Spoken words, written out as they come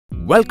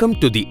Welcome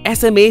to the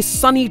SMA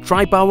Sunny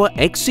Tripower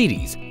X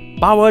series,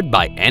 powered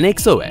by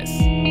NXOS.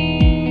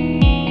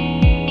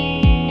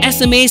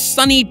 SMA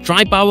Sunny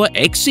Tripower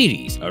X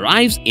series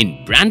arrives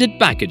in branded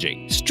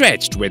packaging,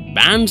 stretched with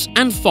bands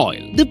and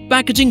foil. The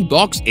packaging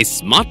box is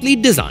smartly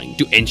designed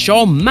to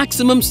ensure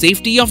maximum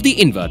safety of the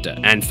inverter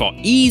and for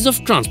ease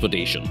of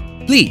transportation.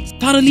 Please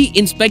thoroughly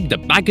inspect the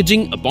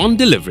packaging upon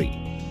delivery.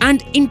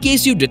 And in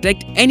case you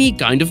detect any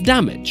kind of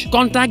damage,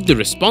 contact the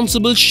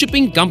responsible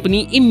shipping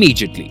company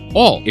immediately,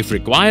 or if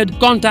required,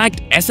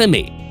 contact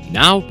SMA.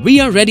 Now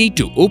we are ready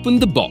to open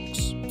the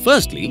box.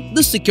 Firstly,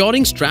 the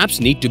securing straps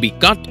need to be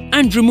cut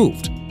and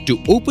removed to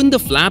open the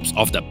flaps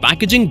of the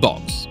packaging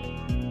box.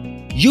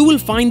 You will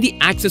find the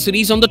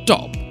accessories on the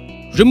top.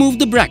 Remove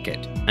the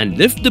bracket and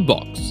lift the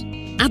box.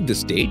 At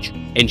this stage,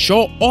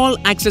 ensure all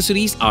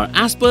accessories are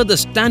as per the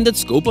standard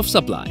scope of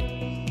supply.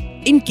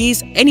 In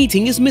case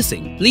anything is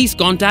missing, please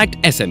contact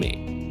SMA.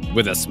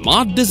 With a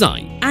smart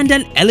design and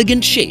an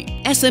elegant shape,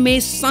 SMA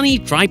Sunny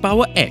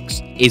Tripower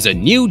X is a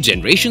new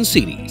generation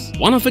series,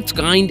 one of its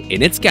kind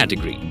in its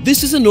category.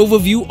 This is an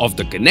overview of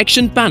the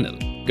connection panel,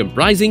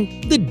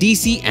 comprising the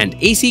DC and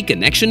AC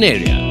connection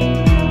area.